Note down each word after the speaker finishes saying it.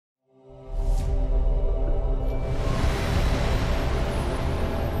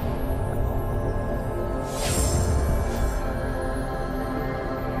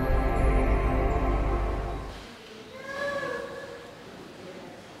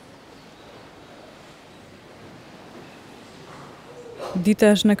Dita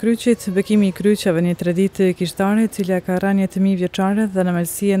është në Kryqit, bekimi I kryqave, një traditë kishtare, e cila ka rënë 1000 vjeçare dhe në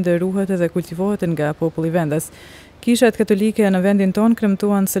Malësie ndërruhet dhe kultivohet nga populli vendas. Kishat katolike në vendin tonë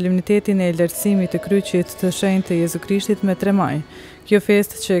kremtuan solemnitetin e lartësimit të kryqit të shenjtë të Jezu Krishtit me 3 maj. Kjo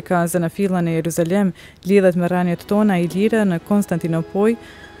festë që ka zanafilla në Jeruzalem lidhet me rënjet tona ilire në Konstantinopol,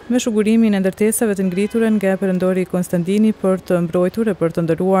 me shugurimin e ndërtesave të ngritura nga perëndori Konstantini për të mbrojtur e për të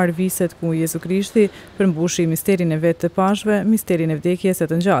ndëruar viset ku Jezu Krishti përmbushi misterin e vetë të pashve, misterin e vdekjes e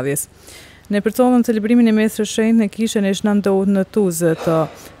të ngjalljes. Ne përcollëm celebrimin e mesës së shenjtë në kishën e Shnandout në Tuzë, të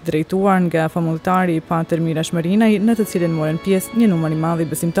drejtuar nga famultari Pater Mirash Marinaj, në të cilën morën pjesë një numër I madh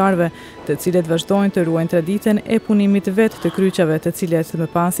I besimtarëve, të cilët vazhdojnë të ruajnë traditën e punimit vetë të kryqave, të cilat më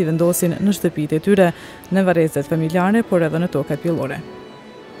pas I vendosin në shtëpitë e tyre, në varrezat familjare, por edhe në tokat pjellore.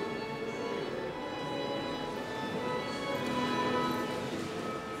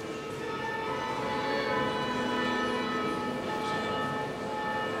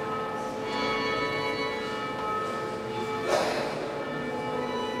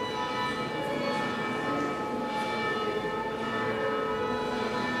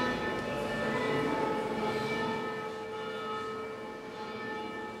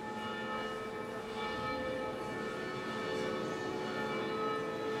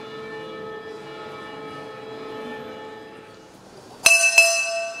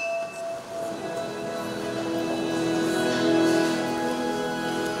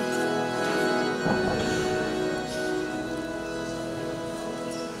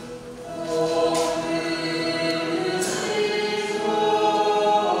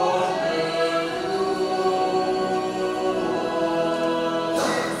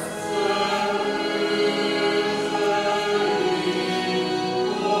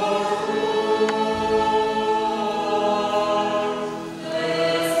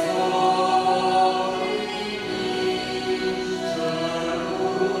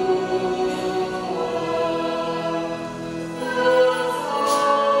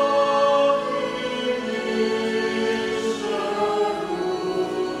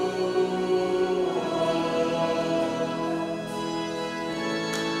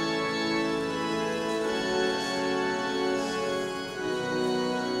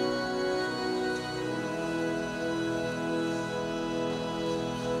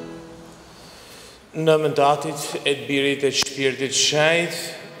 Në mëndatit e të Birit e Shpirtit Shenjtë,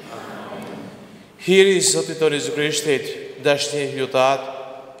 hiri I Zotit tonë Jezu Krishtit, dashnia e jutat,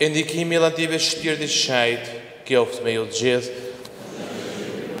 e ndikimi I dhënave të Shpirtit Shenjtë, qoftë me ju të gjithë.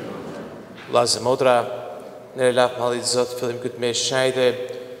 Vllazë motra, në relaf mallit Zot, fillim këtë mes shenjtë,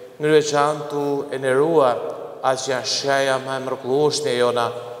 në veçantë e nderuar atë që janë shenja më e mrekullueshme jona,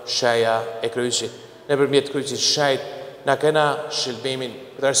 shenja e kryqit. Nëpërmjet kryqit shenjtë na kena shëlbimin.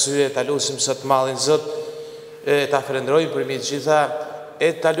 Për arsye ta lutim sot mallin Zot, ta falenderojmë për mirë gjitha,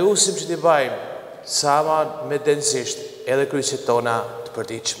 e ta lutim që t'i bëjmë sama me densisht edhe kryqet tona të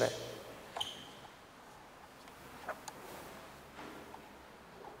përditshme.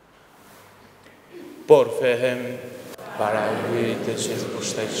 Por fehem para Hyrit të gjithë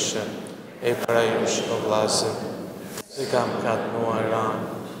pushtetshëm, e para jush o vllazë, se kam katnuar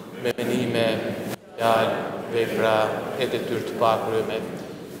me menime, fjalë, vepra e detyrë të pakryme,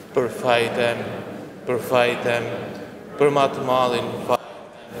 për fajtem, për ma të mallin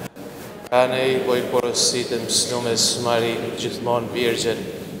fajtem. Ka ne I poj porositëm s'numes Mari, gjithmonë virgjen,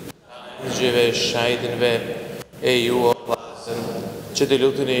 në gjyve shajtinve e ju o vllazën, që të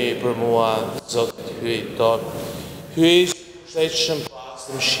luteni për mua, Zotit Hyjt tonë. Hyjt shtetshëm pas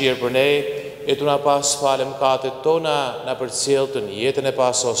të mëshirë për ne, e të na pas falë mëkatet tona, na përcjellë në jetën e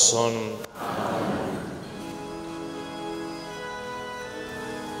pasosun.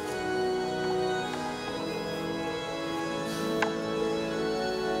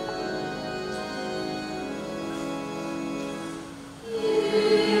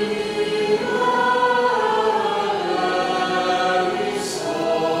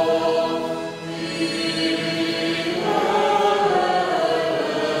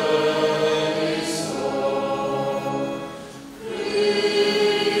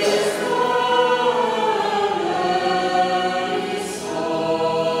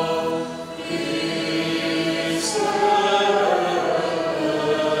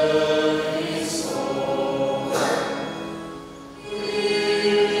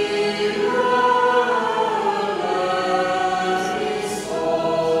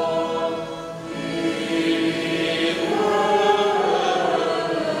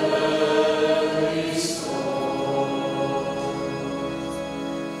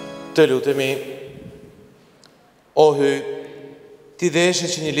 Të lutemi, o Hyj, ti deshe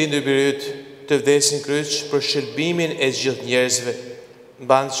që një lindur i birit të vdesin kryq për shëlbimin e gjithë njerëzve,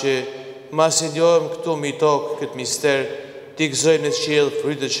 Mban që mas e njohëm këtu mi tokë këtë mister, t'i gëzojmë në qiell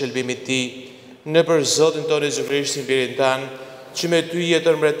frytët e shëlbimit ti, në për Zotin tonë Jezu Krishtin birin tanë, që me ty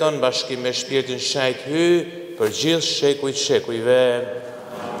jetën mbreton bashkim me shpirtin shajt hy për gjithë shekujt shekujve.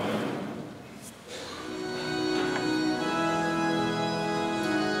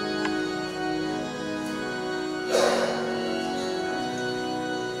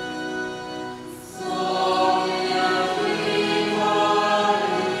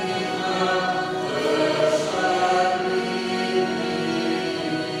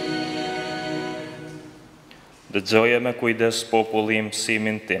 Dëgjoje me kujdes popullim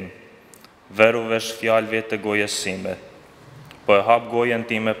simin tim, veru vesh fjalëve të gojes sime, po e hap gojen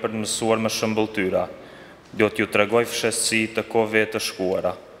time për të mësuar me shëmbulltyra, do t'ju tregoj fshesësi të kohëve të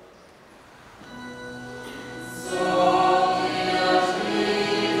shkuara.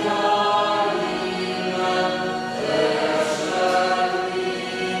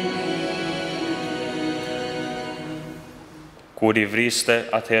 Kur i vriste,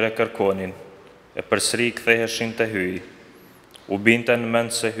 atëhere kërkonin, e përsëri ktheheshin të hyj. U binte në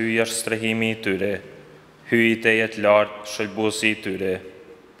mend se hyj është strehimi i tyre, hyj i tejet lartë, shëlbuesi i tyre.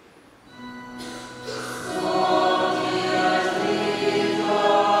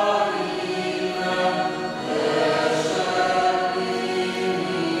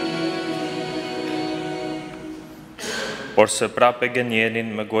 Por se prape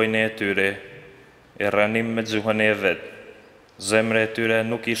gënjenin me gojnë e tyre, e rënim me gjuhën e vetë, zemre e tyre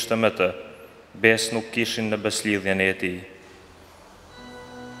nuk ishte me të, bes nuk kishin në beslidhjen e tij.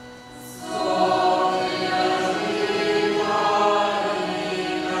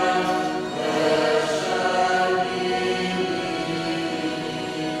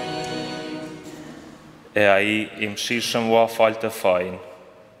 E ai i mshishëm ua falë të fajin,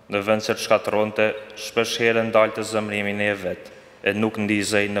 në vend se të shkatronte, shpesh herë ndalte zemrimin e vet, e nuk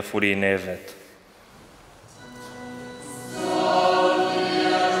ndizej në furinë e vet.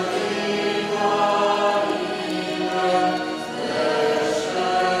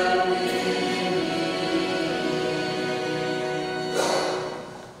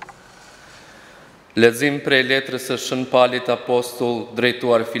 Lexim prej letrës së Shën Palit Apostull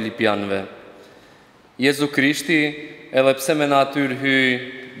drejtuar Filipianëve. Jezu Krishti, edhe pse me natyrë hyj,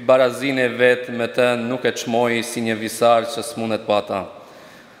 barazinë e vetë me të nuk e çmoi si një visar që s'mundet pata.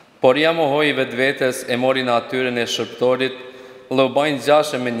 Por ja mohoi vetvetes, e mori natyrën e shërptorit, dhe u bë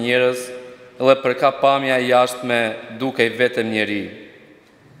ngjashëm me njerëz, dhe përka pamja e jashtme duke i vetëm njeri.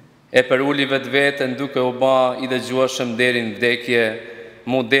 E përuli vetveten duke u bë i dëgjueshëm deri në vdekje,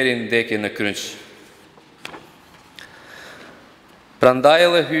 mu deri në vdekje në kryq. Prandaj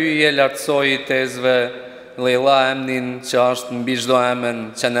edhe hyj e lartësoi tezve, dhe i la emnin që është mbi çdo emën,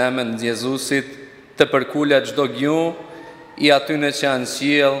 që në emën të Jezusit, të përkulet çdo gjuhë i atyne që janë në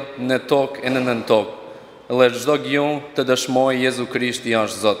qiell, në tokë e në nën tokë, dhe çdo gjuhë të dëshmojë Jezu Krishti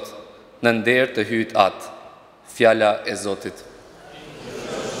është Zot, në nder të hyjt atë. Fjala e Zotit.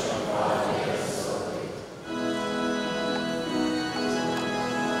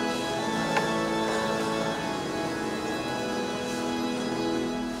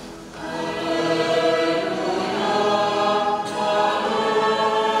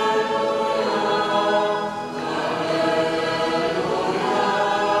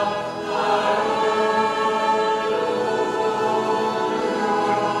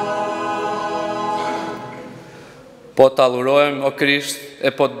 Po të allurojmë, o Krisht, e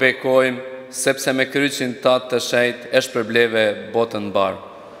po të bekojmë, sepse me kryqin tatë të shejt e shpërbleve botën mbarë.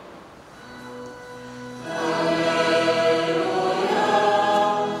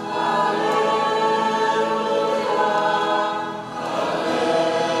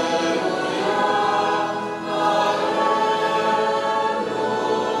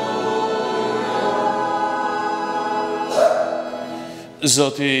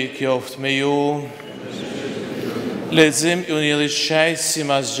 Zoti qoftë me ju. Lexim i Ungjillit shajt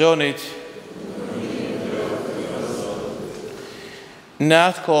sipas Gjonit. Në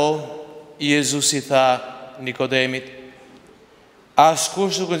atë kohë, Jezus i tha Nikodemit,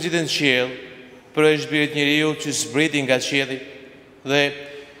 askush nuk nxitet në qiell, përveç Birit njeriu që zbriti nga qielli, dhe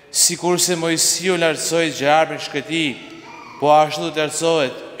sikurse Mojsiu lartësoi gjarmin shkëti, po ashtu do të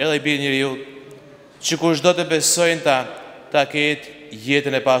lartësohet edhe Biri njeriu, që kushdo të besojë në ta ketë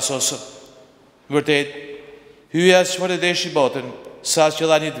jetën e pasosur. Vërtet, hyja çfarë deshi botën, sa që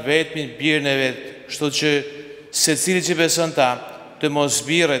dha një të vetmin Birin e vet, kështu që secili që beson ta, të mos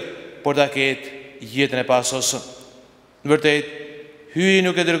birret, por ta ketë jetën e pasosur. Në vërtet, hyji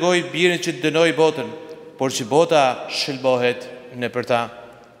nuk e dërgoi Birin që të dënoi botën, por që bota shëlbohet nëpër ta.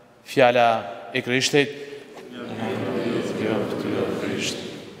 Fjala e Krishtit.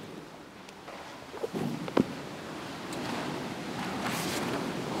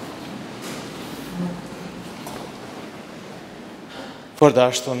 Për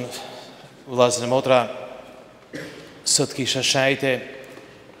dashtun, vëllezër e motra, sot kisha shajte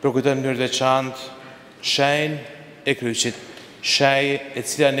për këtë mënyrë të veçantë shenjën e kryqit, shenjë e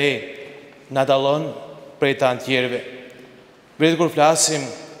cila ne na dallon prej të tjerëve. Vërtet kur flasim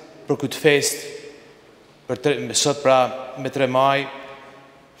për këtë fest, sot pra me 3 maj,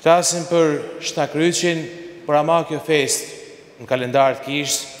 flasim për shtakryqin, por ama kjo fest në kalendar të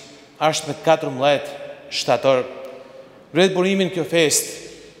kishës është me 14 shtator. Vërtet burimin kjo fest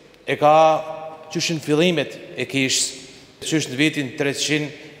e ka qysh në fillimet e kishës, qysh në vitin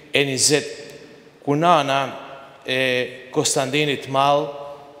 320, ku nana e Konstantinit Mall,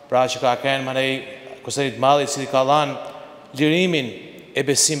 pra që ka kënë manej Konstantinit Mall, i cili ka dhanë lirimin e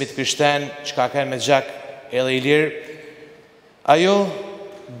besimit krishten, që ka kënë me gjak edhe i lirë, ajo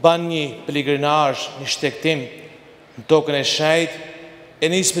ban një peligrinazh, një shtektim në tokën e shenjtë,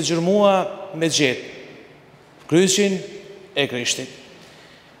 e nisë me gjërmua me gjetë kryqin e Krishtit.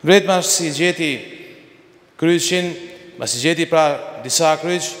 Vërtet mas si gjeti kryqin, mas si gjeti pra disa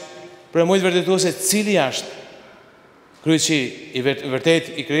kryq, për mujtë vërtetu se cili është kryqi i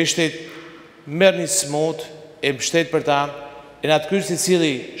vërtet i Krishtit, merr një smut e mbështet për ta, e në atë kryq i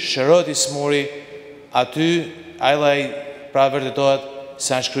cili shërot i smuri, aty ajlaj pra vërtetohet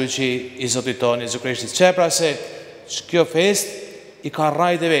se është kryqi i Zotit tonë, Jezu Krishtit. Që pra se kjo fest i ka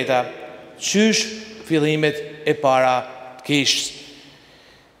rrajt e veta, qysh fillimet e para të kishës.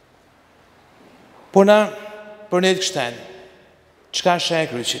 Po na, për ne të kështen, qka shenjë e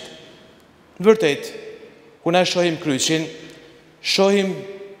kryqit? Në vërtet, ku na shohim kryqin, shohim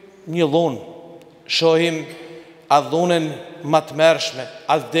një dhunë, shohim atë dhunën më të mërshme,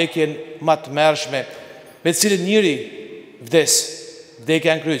 atë vdekjen më të mërshme, me cilën njëri vdes,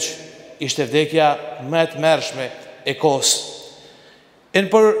 vdekja në kryq, ishte vdekja më të mërshme e kosë. E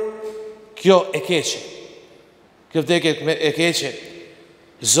në për kjo e keqe, kjo vdekje e keqe,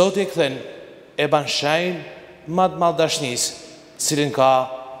 Zoti e këthen e ban shenjë më të madh dashnisë, cilin ka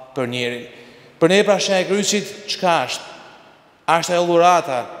për njerin. Për ne pra shenja e kryqit, çka është? Është ajo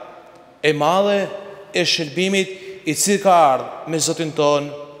dhurata e madhe e shërbimit i cili ka ardhur me Zotin ton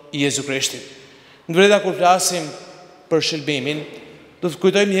Jezu Krishtin. Në vërtetë kur flasim për shërbimin, do të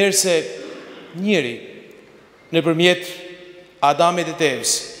kujtojmë njëherë se njeri nëpërmjet Adamit e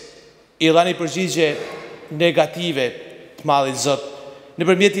Evës i dha një përgjigje negative të madhit Zot,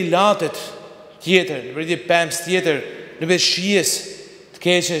 nëpërmjet ilatet tjetër, nëpërmjet pems tjetër, nëpërmjet shijes të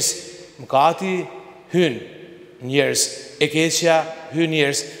keqes, mëkati hyn njerëz, e keqja hyn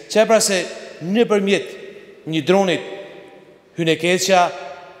njerëz. Që pra se nëpërmjet një dronit hyn e keqja,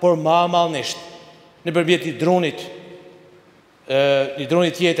 por më mallnisht nëpërmjet një dronit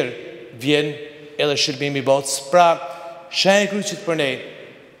tjetër vjen edhe shërbimi i botës. Pra, shenja e kryqit për ne,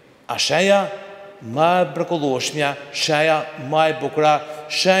 a shenja më e mrekullueshmja, shenja më e bukura,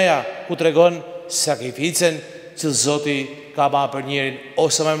 shenja ku tregon sakrificën që Zoti ka bërë për njerin,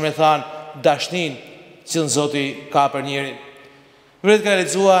 ose më me thanë dashninë që Zoti ka për njerin. Vërtet ka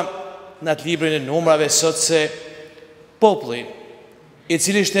lexuar në atë librin e numrave sot se populli i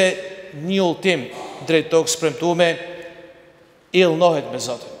cili ishte një udhtim drejt tokës premtuame, illnohet me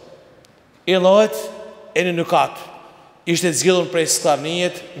Zotin. Illnohet e në mëkat. Ishte zgjidhur prej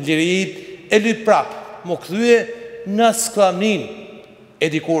sklavnijet, në liri, e lyp prap, më kthye në sklavnin e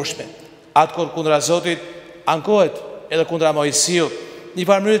dikurshme. Atë kundra Zotit ankohet edhe kundra Mojsiu, një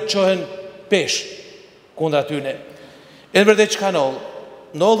farë mënyrë të çohen pesh kundra tyne. E në vërtet çka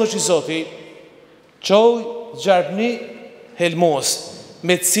ndodh është i Zoti çoi gjarpni helmos,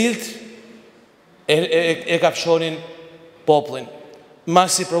 me cilt e kafshonin popullin.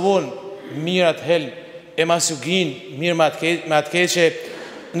 Masi provon mirat helm, e masi u gin mirë me atë keqe,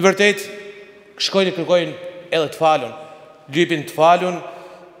 në vërtet shkojnë e kërkojnë edhe të falun, lypin të falun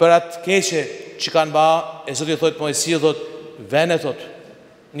për atë keqe që kanë ba, e Zoti thotë Mojsiu, thotë vene, thotë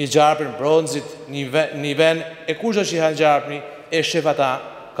një gjarpën bronzit, një ven, e kushdo që i hanë gjarpëni, e shef ata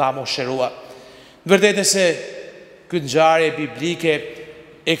ka mo shërua. Në vërtet e se këtë ngjarje biblike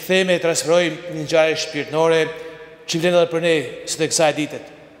e kthejme e transferojmë një ngjarje shpirtnore që vlen edhe për ne së të kësaj ditet.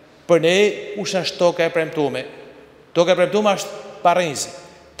 Për ne është ashtë toka e premtume. Toka e premtume është parrinjësi,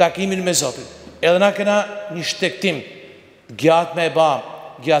 takimin me Zotin. Edhe na kena një shtektim gjatë me e ba,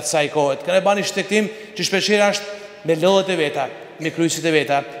 gjatë sa i kohet. Kena e ba një shtektim që shpeshherë është me lodhet e veta, me kryqësit e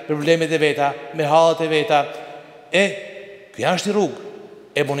veta, me problemet e veta, me hallet e veta. E kjo është një rrugë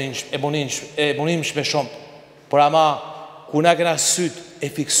e bunimshme shumë. Por ama ku na kena syt e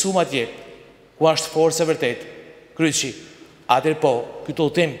fiksum atje, ku është forca vërtet, kryqi, atër po, këtë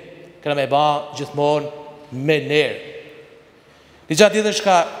udhtim kena me ba gjithmonë me nerë. Një gjatë tjetër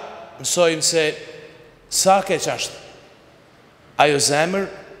shka mësojmë se sa keq është ajo zemër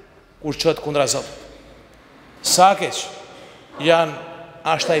kur qëtë kundra Zotit. Sa keq janë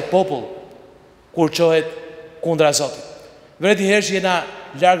ashtaj popull kur qohet kundra Zotit. Vërtet i herë që jena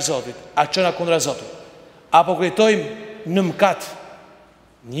largë Zotit, a qëna kundra Zotit, apo krejtojmë në mkat,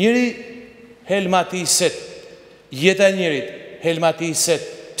 njëri helmatiset, jeta njërit helmatiset,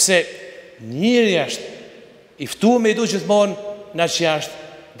 pse njëri është i ftu me i du gjithmonë në që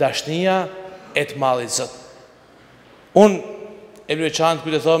është dashnia e të mallit Zot. Unë e veçantë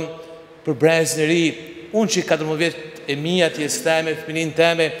këtë thomë për brezën e ri, unë që 14 vjet e mija të jesë teme, fëminin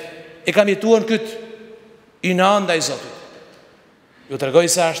teme, e kam jetuar në këtë i në andaj Zotit. Ju të regoj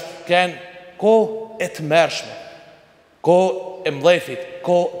se është kënë ko e të mërshme, ko e mlefit,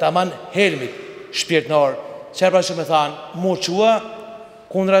 ko të aman helmit shpirtnor, qërë që me thanë, mu qua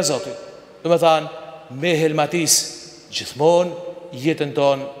kundra Zotit. Do me thanë, me helmatis gjithmonë jetën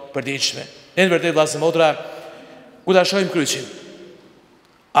tonë përdiqme. Në në vërtet, vlasë motra, ku ta shojmë kryqin,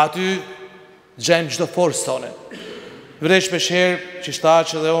 aty gjejmë çdo forcë tonë. Vërtet shpeshherë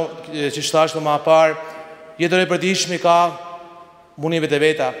që shtashë më parë, jetën e përditshme ka munimet e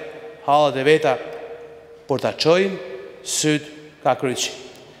veta, hallat e veta, por ta çojmë syt ka kryqi.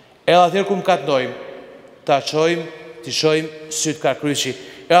 Edhe atëherë ku më katnojmë, ta çojmë, t'i çojmë syt ka kryqi.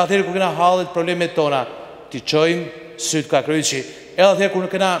 Edhe atëherë ku kena hallet problemet tona, t'i çojmë syt ka kryqi. Edhe atëherë ku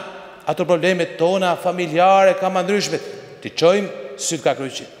kena ato problemet tona familjare, ka më ndryshme, t'i çojmë syt ka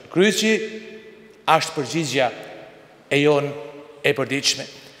kryqi. Kryqi është përgjigja e jonë e përditshme.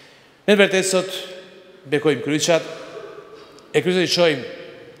 Në vërtet sot bekojmë kryqat, e kryqat i çojmë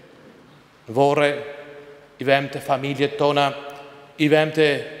në vorre, i vëmë të familjet tona, i vëmë të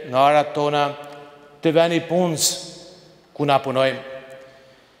ngarat tona, të veni punës ku na punojmë.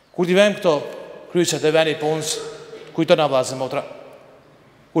 Kur t'i vëmë këto kryqat e veni punës, kujtona vllazë motra,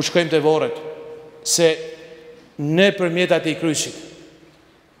 kur shkojmë të vorret, se në përmjet ati kryqit,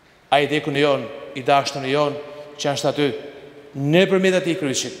 a i dekun e jonë, i dashtën e jonë, që është aty, në përmjet ati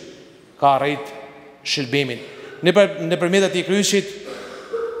kryqit, ka rrit shëlbimin. Në përmjet ati kryqit,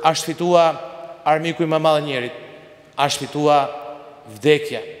 është fitua armiku i më madh njerit, është fitua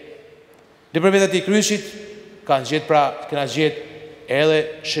vdekja. Në përmjet ati kryqit, kanë gjithë pra, këna gjithë edhe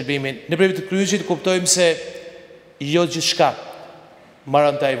shëlbimin. Në përmjet ati kryqit, kuptojmë se jo gjithë shka,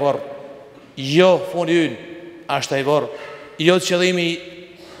 marën të ajvorë, jo fundi ynë, është ajvorë, jo të qëllimi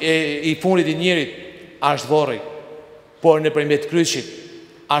i fundit i njerit, është vorri, por në përmjet kryqit,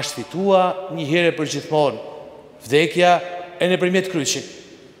 është fitua një herë për gjithmonë, vdekja e në përmjet kryqit,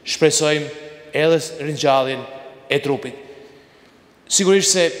 shpresojmë edhe ringjalljen e trupit.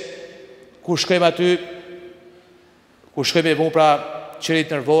 Sigurisht se, kur shkojmë aty, kur shkojmë e vunë pra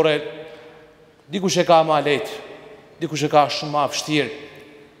qërit nërvore, dikush e ka ma letë, dikush e ka shumë ma vështirë.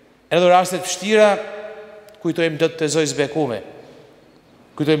 E në do rastet vështira, kujtojmë lëtë të Zojës Bekume,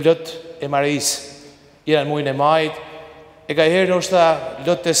 kujtojmë lëtë e Marisë, jena në mujnë e majtë, e ka herë nështë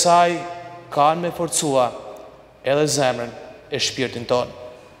lëtë të saj, kanë me forcua edhe zemrën e shpirtin tonë.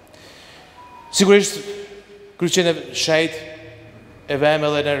 Sigurisht, kryqin e shajt e vëmë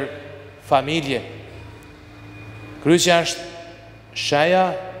edhe në familje. Kryqin është shaja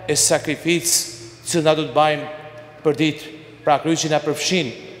e sakrificë që na du të bajmë për ditë, pra kryqin e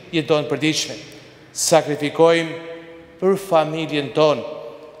përfshin jetë tonë për ditëshme. Sakrifikojmë për familjen tonë,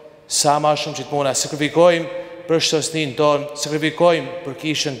 sa ma shumë që të muna, sakrifikojmë për shtosnin tonë, sakrifikojmë për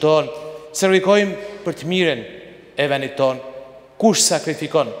kishën tonë, sakrifikojmë për të miren e venit tonë. Kush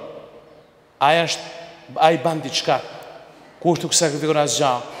sakrifikon? Ai ban diçka. Kush nuk sakrifikon asë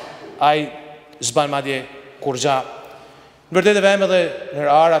gja, ai zban madje kur gja. Në vërtet e vëmë edhe në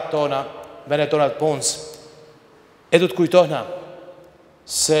arat tona, venet tona të punës, e du të kujtohna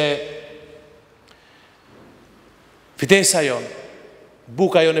se fitesa jonë,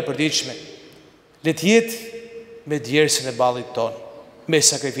 buka jonë e përdiqme, le t'jetë me djersin e ballit tonë, me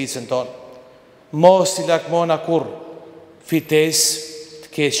sakrificën tonë. Mos t'i lakmona kur fites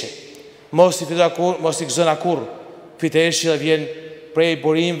të keqe, mos t'i gëzona kur fites që dhe vjen prej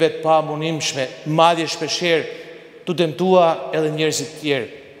burimve të pa munimshme, madje shpesher, t'u dëmtua edhe njerëzit tjerë.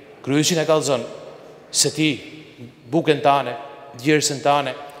 Kryqin e kallëzon se ti bukën tane, djersën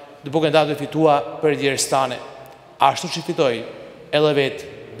tane, dhe bukën tane të fitua për djersë tane. Ashtu që fitoj edhe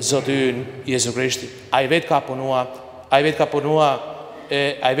vetë Zotë ynë Jezu Krishti. A i vetë ka punua, a i vetë ka punua,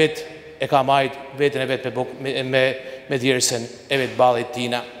 a i vetë e ka majtë vetën e vetë me djersën e vetë balit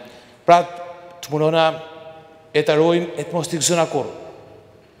tina. Pra të punona e të arrojmë e të mos t'i gëzona kur.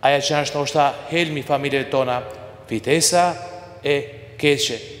 Aja që është nështë helmi familje tona, fitesa e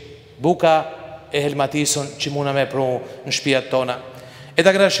keqe, buka e helmatison që muna me pru në shpijat tona. E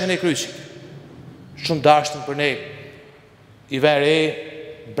ta këna shene kryqit, shumë dashtën për ne, i vere,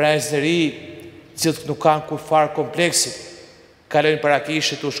 brezëri, cilët nuk kanë kur farë kompleksit, kalojnë para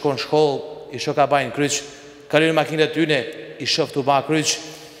kishit të shkon shkollë, i shok ka bajnë kryq, kalojnë makinat tyne, i shok të ba kryq.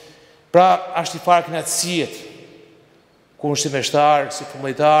 Pra, është i farë kënaqësiet, kur është si meshtar, si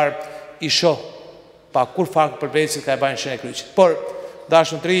fumëlitar, i shok, pa kur farë përvecit ka e bajnë shenjë e kryqit. Por,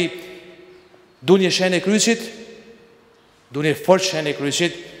 dashën të ri, du një shenjë e kryqit, du një fort shenjë e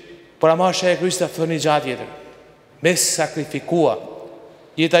kryqit, por ama shenjë e kryqit të fëtë një gjatë jetër. Me sakrifikua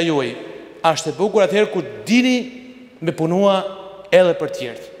jeta juaj, është e bukur atëherë kur dini me punua edhe për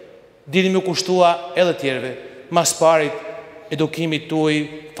tjertë. Dini me kushtua edhe tjerve, mas parit, edukimit tuaj,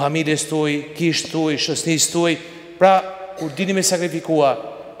 familjes tuaj, kishtë tuaj, shësnis tuaj. Pra, kur dini me sakrifikua,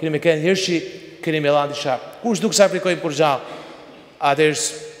 keni me kënë hirshi, keni me landisha. Kur s'duk sakrikojmë kur gja, atërës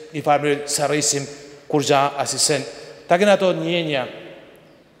një farmërë sa rrisim kur gja asisen. Ta kena ato njenja,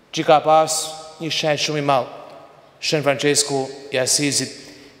 që ka pas një shenjë shumë i malë, Shën Francesku i Asizit,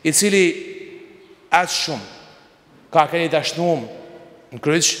 i cili atë shumë ka keni dashnum në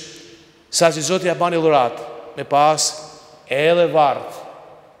kryq, sa që Zotë ja bani dhurat me pas edhe vartë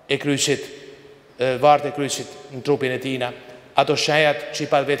e kryqit në trupin e tina, ato shenjat që i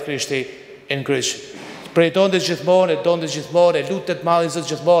pat vetë Krishti e në kryq. Prejton dhe gjithmonë, e lutet malin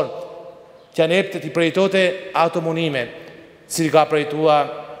Zotë gjithmonë, që janë eptet i prejtote ato munime, cili ka prejtua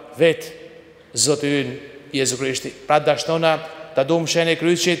vetë Zotë ynë Jezu Krishti. Pra dashtona të dumë shenjë e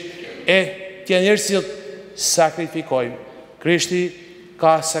kryqit e tja njerë cilë sakrifikojmë. Krishti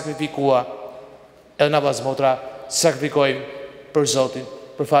ka sakrifikua edhe në vazmotra sakrifikojmë për Zotin,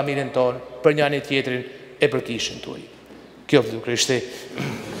 për familjen tonë, për njani tjetrin e për kishën tuaj. Kjo vëllu Krishti.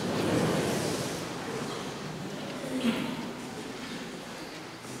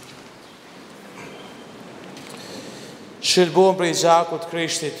 Shëlbohem për i gjakut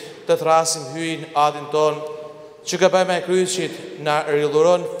Krishtit, të thrasim hyjnë adin tonë, që ka për me kryqit në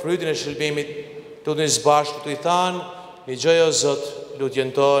rrilluron frytin e shëlbimit, të një zbashku të i thanë, një gjëjo Zot,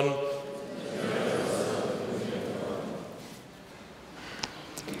 lutjen tonë.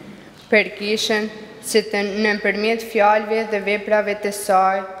 Për kishën, që të nëpërmjet fjalëve dhe veprave të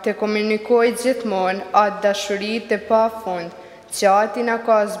saj, të komunikoj gjithmonë atë dashuri të pa fund, që ati na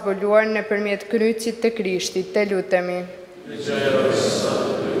ka zbuluar nëpërmjet kryqit të Krishtit, të lutemi.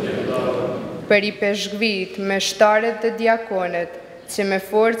 Për i peshgvit, me shtarët dhe diakonet, që me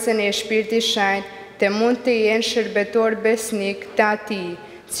forcën e Shpirtit Shenjtë të mund të jenë shërbetor besnik të ati,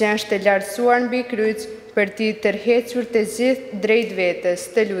 që është të lartësuar mbi kryq për t'i tërhequr të gjithë drejt vetes,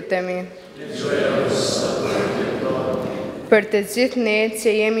 të lutemi. Për të gjithë ne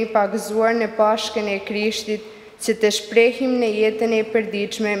që jemi pagëzuar në pashkën e Krishtit, që të shprehim në jetën e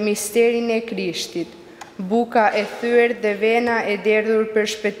përditshme misterin e Krishtit, buka e thyer dhe vena e derdhur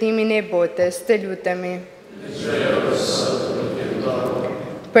për shpëtimin e botës, të lutemi.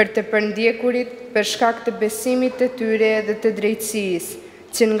 Për të përndjekurit, për shkak të besimit të tyre dhe të drejtësisë,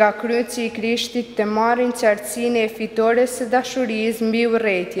 që nga kryqi i Krishtit të marrin qartësinë e fitores së dashurisë mbi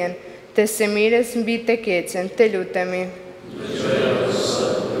urrëtitjen, të së mirës mbi të keqen, të lutemi.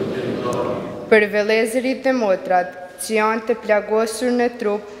 Për vëllezërit dhe motrat, që janë të plagosur në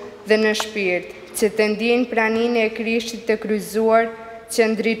trup dhe në shpirt, që të ndjejnë praninë e Krishtit të kryqëzuar, që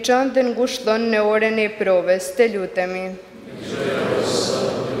ndriçon dhe ngushëllon në orën e provës, të lutemi.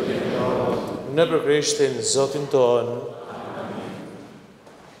 Në për Krishtin, Zotin tonë.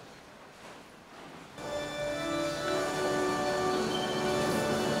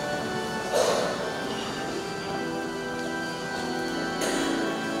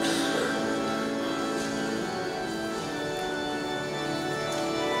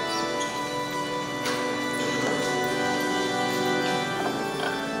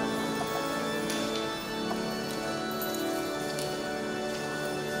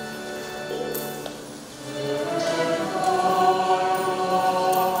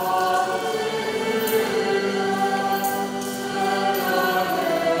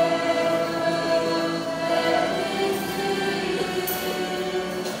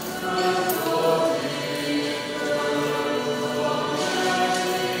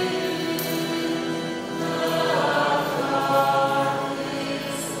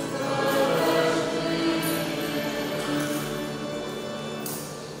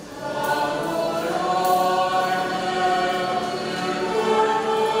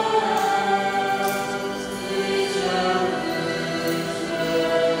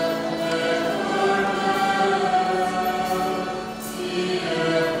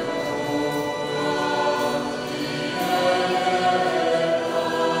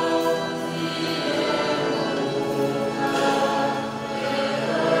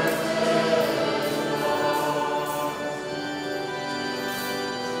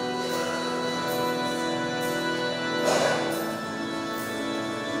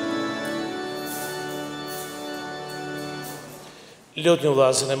 Lut një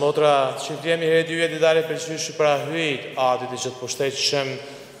vllazën e motra, që vjemi herë dyje ditare për qysh para hyjt, atit i gjithë pushtetshëm.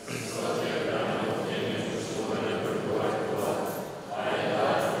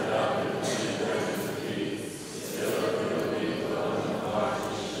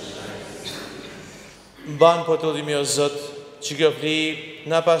 Mban po të udhimi o Zot, që kjo fli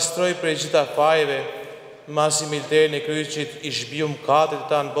na pastroj për gjitha fajeve, masi militerin e kryqit i shbiu mëkatet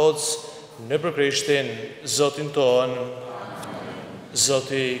ta në botës në për Krishtin, Zotin ton.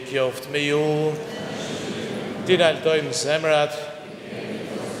 Zoti qoftë me ju, ti naltojmë zemrat,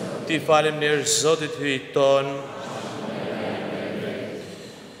 ti faleminderit Zotit hyjt ton.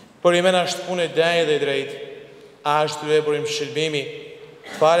 Por i men ashtë punë e daj dhe i drejt, ashtë të burim shëlbimi,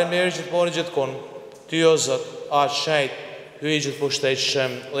 faleminderit që të poni gjithkon, ty o Zot, aqë shajt, hyj gjithë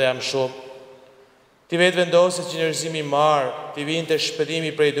pushtetshëm dhe jam shumë. Ti vetë vendoset që njerëzimi marë, ti vinë të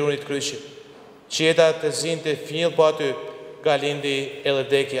shpëtimi prej drunit kryqit, që jeta të zinë të fnjil po aty, nga lindi edhe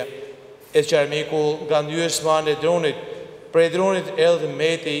vdekja, e që armiku nga ndyës manë e drunit, prej drunit edhe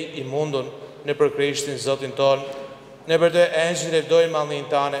meti i mundun në për Krishtin Zotin ton, në për të engjëjt e vdojnë mallnin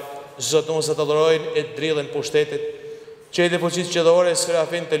tane, Zot unë sa të lërojnë e drilën pushtetit, që i të fuqit qëllore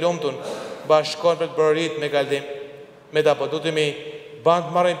serafin të lumtun, bashkon për të bërërit me kaldim, me ta po tutimi, ban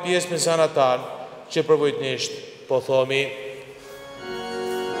të marrin pjesë me zanatar, që përvojtnisht, po thomi.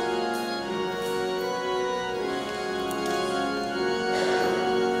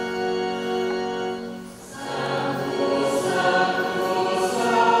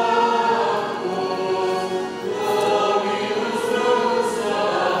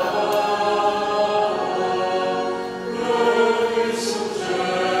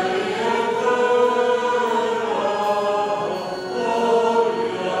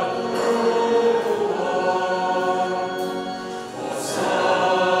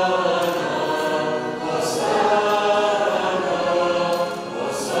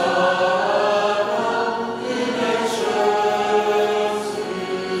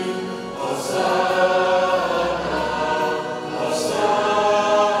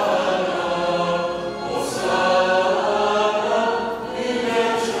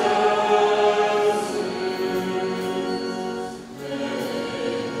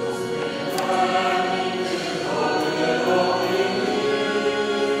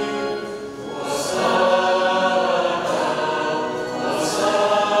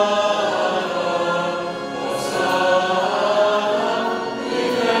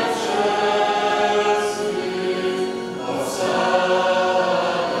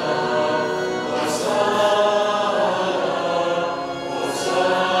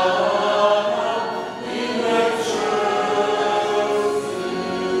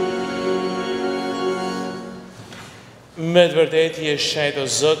 Me të vërtet je shenjt o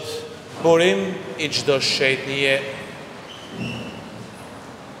Zot, burim i çdo shenjtnie.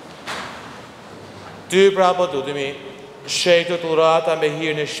 Ty pra po tutemi, shenjtë të urata me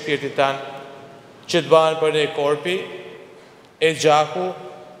hirën e shpirtit tanë, që të banë për ne korpi e gjaku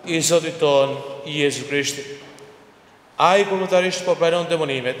i Zotit ton, Jezu Krishti. Ai komunitarisht po pranon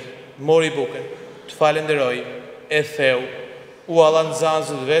demonimet, mori bukën, të falenderoj, e theu, u alla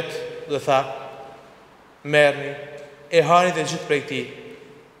nxanzët vetë dhe tha, merrni, e hanit e gjithë prej këti,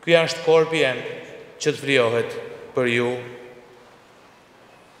 ky është korpi em që të vrijohet për ju.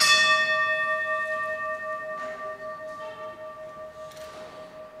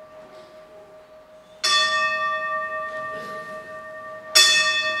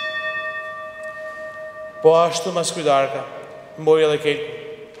 Po ashtu mas kryedarka, mbori edhe kelku,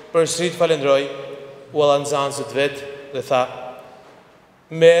 përsëri të falendroi, u alla nxanzët vetë dhe tha,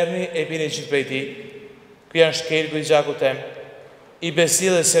 merrni e pini gjithë prej tij. Ky është kelku i gjakut tem, i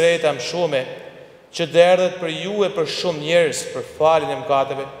besillë dhe sëreta më shume, që derdhet për ju e për shumë njerëz për faljen e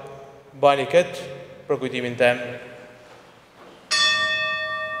mëkateve, bani këtë për kujtimin tem.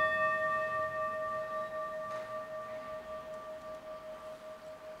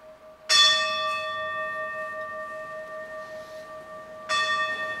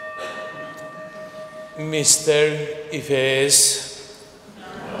 Mister i fesë.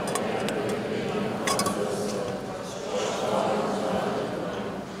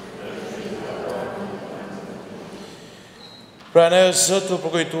 Pra ne o Zot të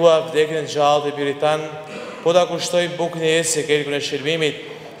përkujtua vdekjen e gjallë të birit tanë, po ta kushtojmë bukën e Jezus e kelkun e shërbimit,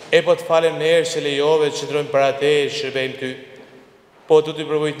 e po të falem në erë që lejove që ndrojmë para te e shërbejmë ty. Po të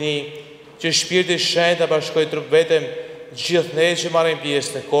përvojtni që shpirti shenjtë ta bashkoj trup vetëm gjithë ne që marrim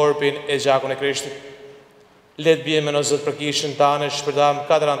pjesë në korpin e gjakun e Krishtit. Le të bijmë në Zot për kishën tanë shpërndam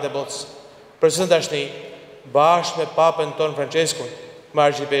katër anë të botës. Përse tashni, bashkë me papën ton Franceskun, me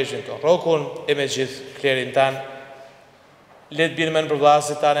argjipeshtin ton Rokun e me gjithë klerin tanë. Letë bjerë me në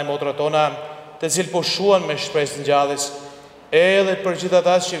përvlasët tane e motrat tona, të cilë po shuan me shpresë të ngjallës, edhe për gjithë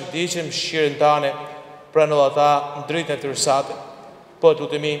ata që vdiqën mëshirën tane, prano ata në dritën e tërësate. Po të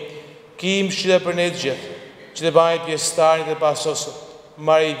lutemi, ki mëshira për ne të gjithë, që të bajt pjesëtarit dhe pasosët,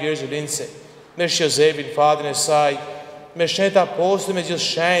 Mari i Virgjë Lindse, me Shjozefin, fatin e saj, me shenjtë apostët, me gjithë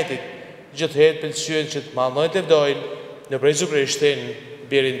shenjtit, gjithë hetë pëlqyen që të mallojnë të vdojnë, në për Jezu Krishtin,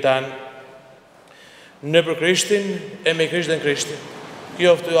 birin tanë, në për Krishtin e me Krishtin në Krishtin.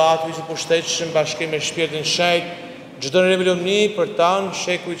 Kjo oftu atë që pushtetshëm bashkim me shpirtin shenjt, çdo në rebelioni për tanë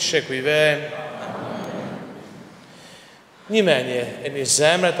shekujt shekujve. Një menje e një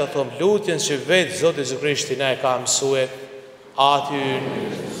zemre të thomë lutjen që vetë Zotë Jezu Krishti na e ka mësue, aty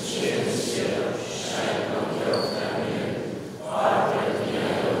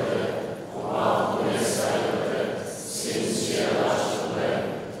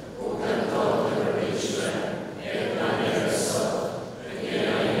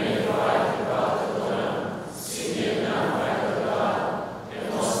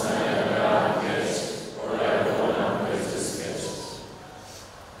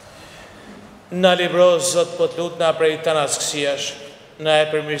në libro, Zot, po të lutë na prej të naskësiash, na e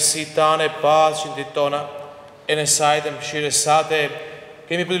përmirësi tane, pas që në ditë tona, e në sajtë mëshire sate,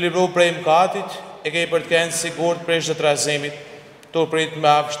 kemi për të libru prej mkatit, e kemi për të kënë sigur prej shtë të razimit, të prit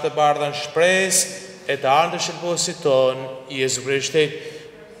me afsh të bardhën shpres, e të arnë të shërposit ton, Jezu Krishti.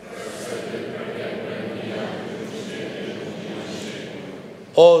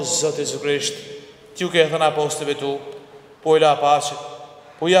 O, Zot Jezu Krisht, t'ju ke thënë apostëve tu, po i la pasit,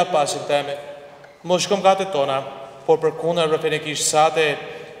 po ja pasit teme, mos shkom katët tona, por për kundër rrëfenikisht sate,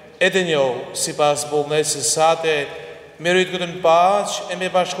 edhe njohë, si pas bollnesës sate, me rritë këtë në paq e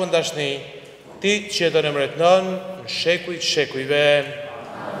me bashkon dashni, ti që të në mretënën në shekujt shekujve.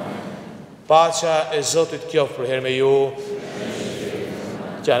 Paqa e Zotit qoftë për herë me ju,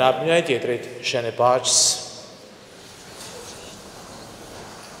 që anap një e tjetrit, shenë e paqës.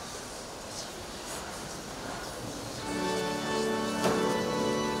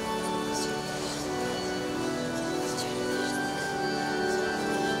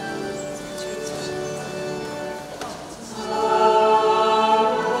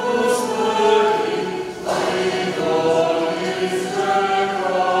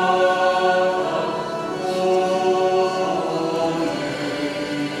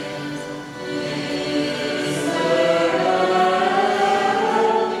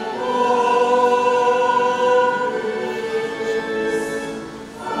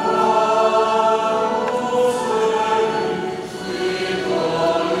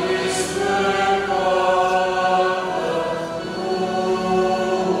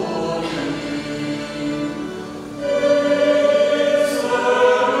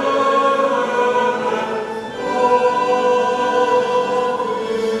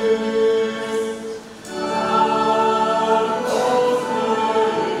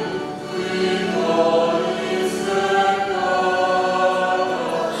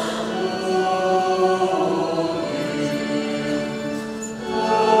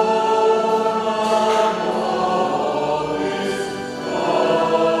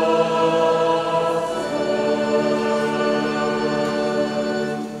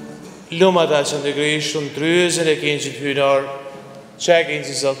 Luma ta që në grishtu në tryëzën e kinë që të hynor, që e kinë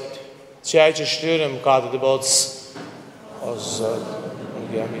që Zotit, që e që shtyrë në mkatët e botës. O Zot,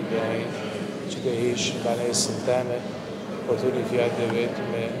 nuk jam i dejnë, që të ishë në banesën teme, por të një fjallë dhe vetë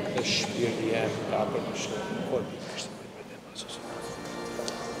me në shpirë jemë ka për në shkërë. Por për në shkërë për të pasë.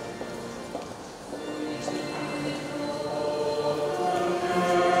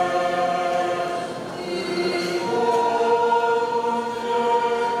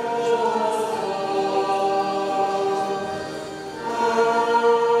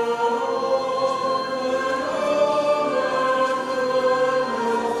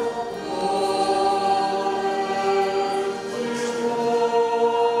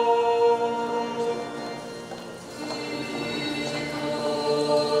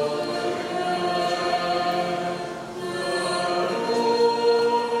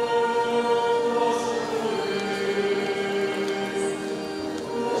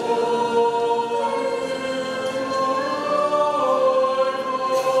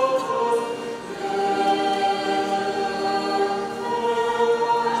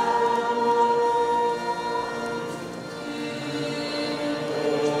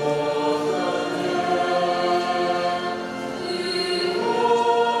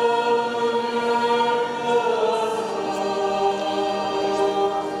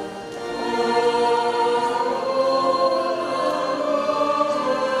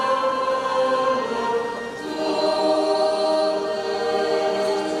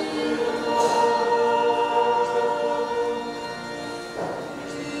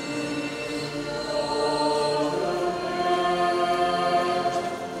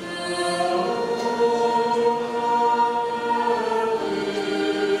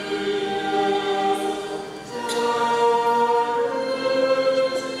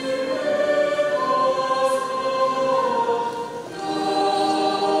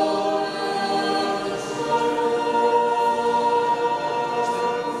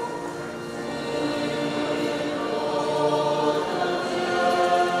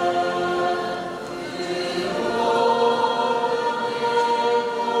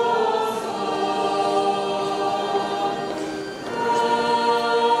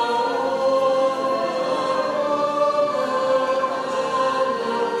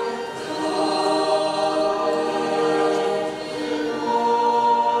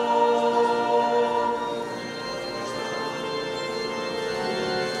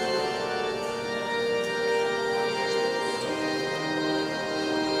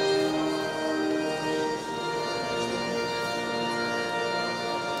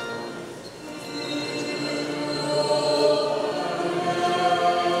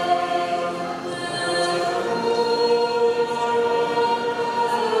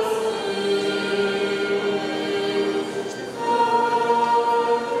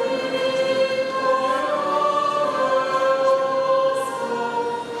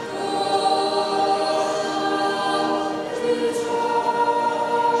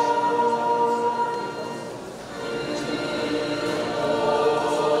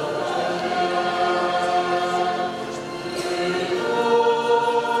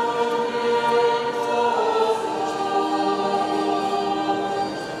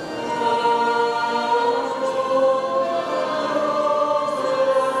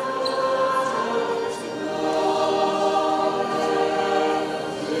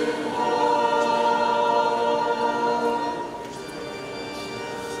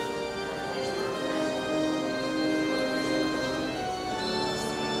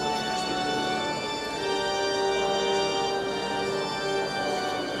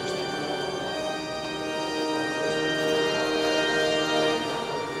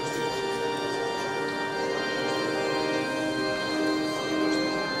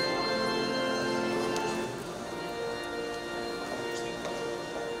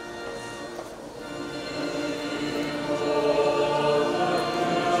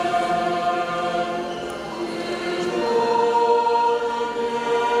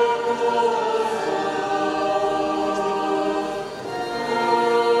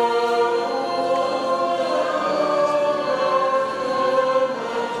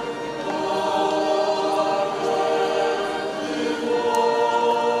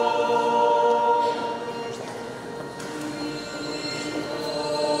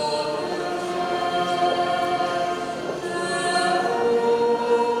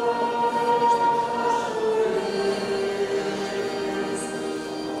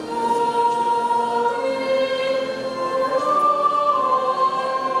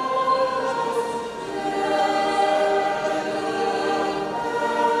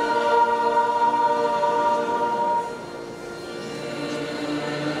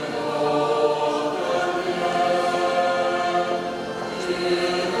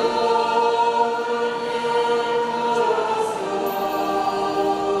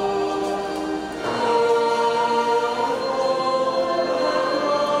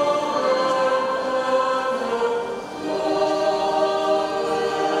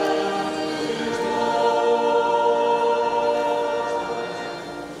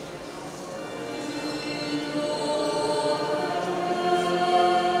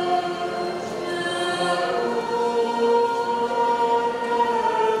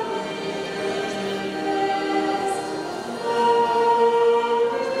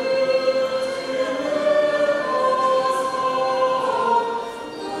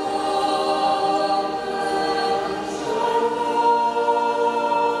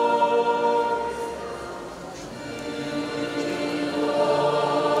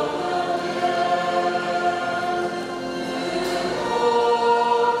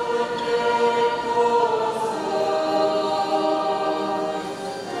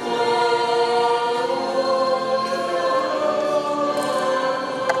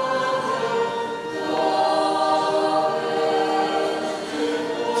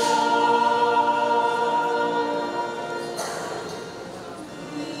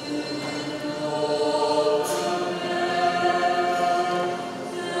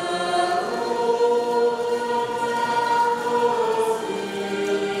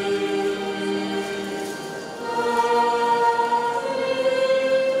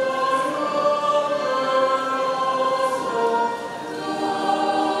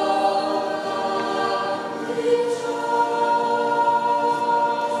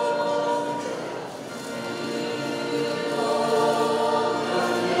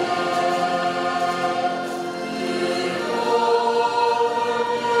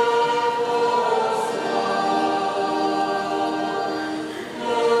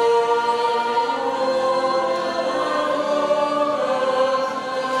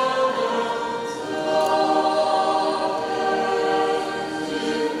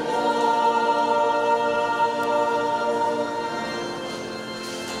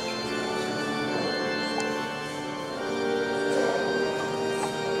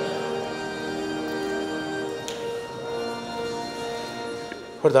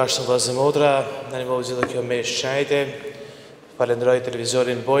 Për dashur vëllezër motra, tani më vjen kjo me shajte. Falenderoj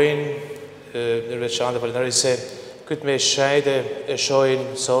televizionin Bojin, në veçantë falenderoj se këtë me shajte e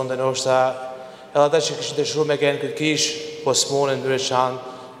shohin sonde ndoshta edhe ata që kishin dëshuar me kanë këtë kish, po smunën në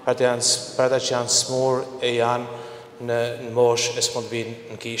veçantë për ata që janë smur e janë në moshë e s'mund vinë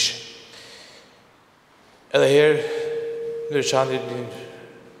në kish. Edhe herë në veçantë një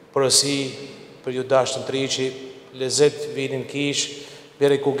porosi për ju dashur të triçi, lezet vinin në kish,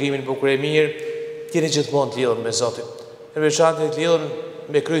 bjerë i kugimin bukur e mirë, tjeni gjithmonë të lidhën me Zotin. Në veçantë të lidhën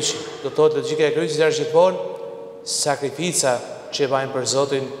me kryqin. Do të thotë logjika e kryqit është gjithmonë sakrifica që e bajnë për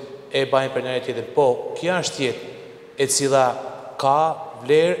Zotin e bajnë për njëri tjetrin. Po, kjo është jetë e cila ka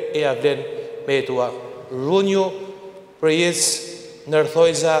vlerë e ja vlen me tua. Runju për jetës në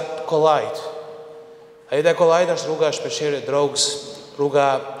rthojza kollajt. A jeta kollajt është rruga shpeshherë e drogës,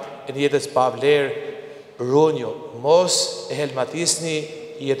 rruga e jetës pa vlerë. Runju, mos e helmatisni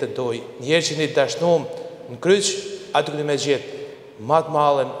jetën toj. Njerë që një dashnum në kryq, aty këni me gjithë matë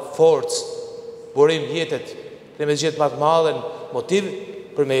malen forcë, burim jetët, këni me gjithë matë malen motiv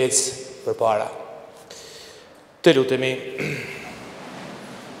për me jetës për para. Të lutemi.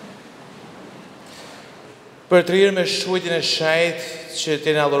 Për të rirë me shujtin e shajt që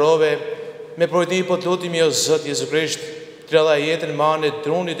të në adhurove, me projtimi po të lutimi o Zëtë Jezu Krisht, të rrëdha jetën manë e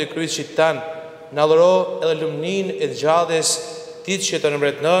drunit e kryqit tanë, në adhuro edhe lumnin e gjallës ti që të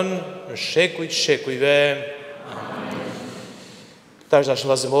nëmretënën në shekujt shekujve. Tash dashur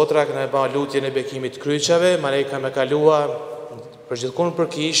vëllezër motra, këna e ba lutjen e bekimit kryqave, manej ka me kalua për gjithkun për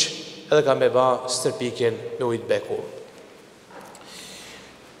kish, edhe ka me ba stërpikjen me ujtë beku.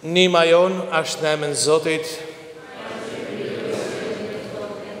 Nima jon është në emën Zotit,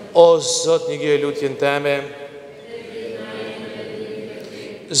 o Zot një gjë lutjen teme,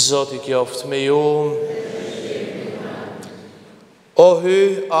 Zoti qoftë me ju. O hy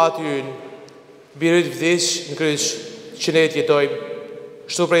aty birit vdiq në kryq që ne jetojmë,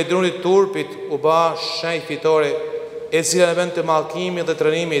 shtu prej drunit turpit u ba shenjë fitore, e cila në vend të mallkimit dhe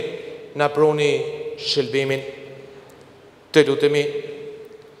trënimit na pruni shëlbimin. Të lutemi.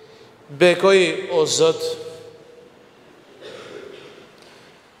 Bekoj o Zot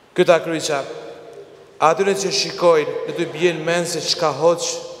këta kryqa, atyre që shikojnë në të bjenë menë se qka hoq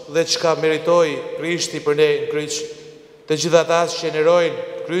dhe qka meritoj Krishti për ne në kryq, të gjitha ta që generojnë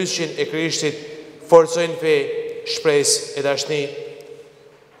kryqin e Krishtit, forcojnë fe, shpres e dashni.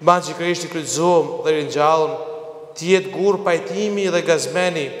 Ban që Krishti kryqëzuam dhe rinjallën, tjetë gur pajtimi dhe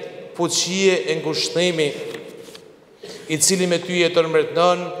gazmeni, fuqie e ngushtimi, i cili me ty jeton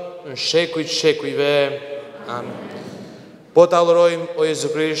mërtënën në shekujve. Amen. Po të adhurojmë o Jezu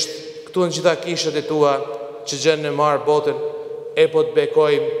Krisht, këtu në gjitha kishët e tua që gjenë në marë botën, e po të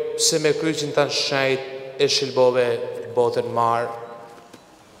bekojmë se me kryqin të në shajt e shilbove botën marë.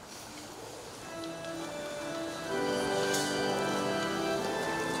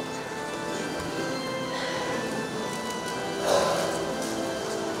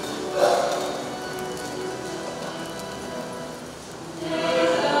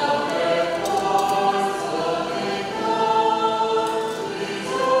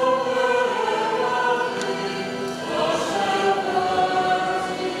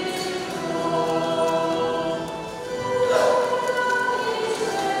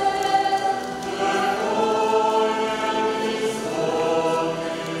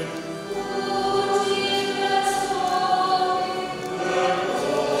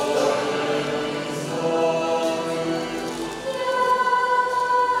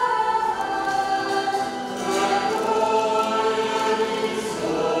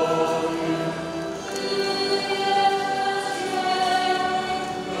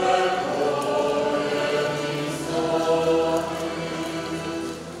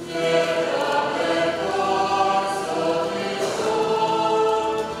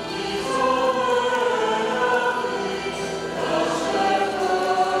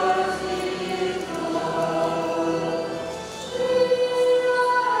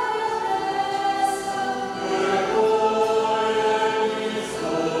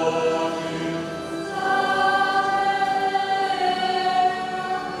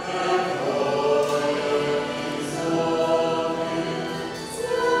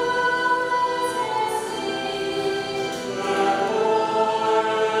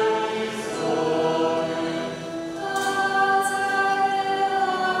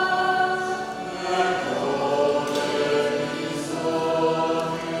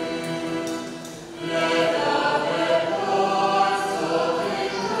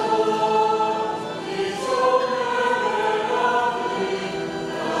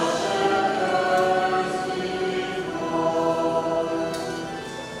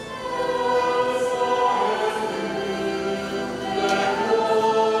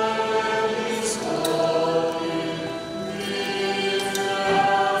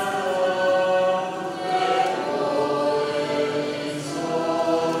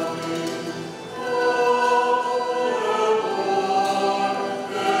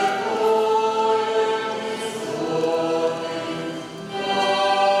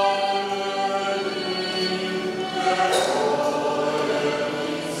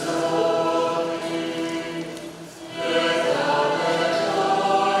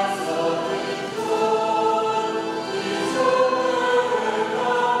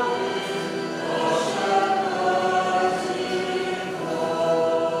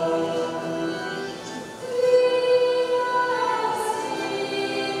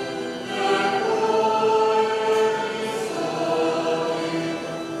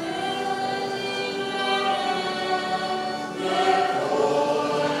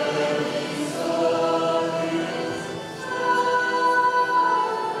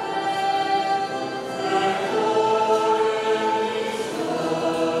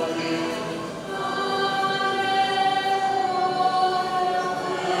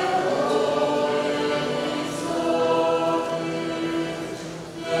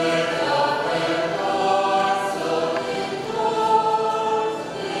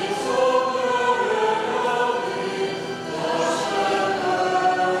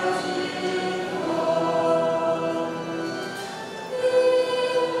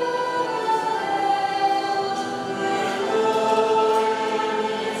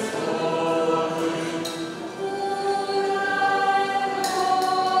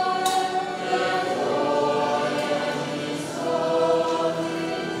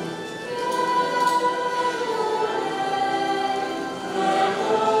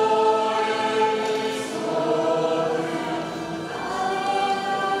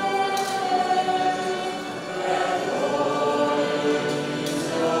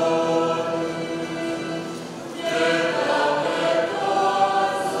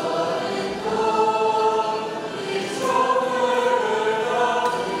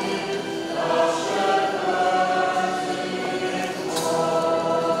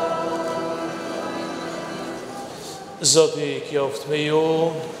 Zoti qoftë me ju.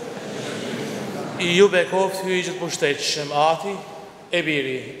 I ju bekoft hyjgjët pushtetshëm Ati, e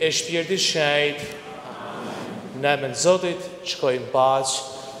Biri, e Shpirtit Shenjtë. Në emrin e Zotit, shkojmë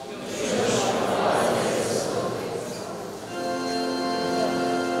paqë.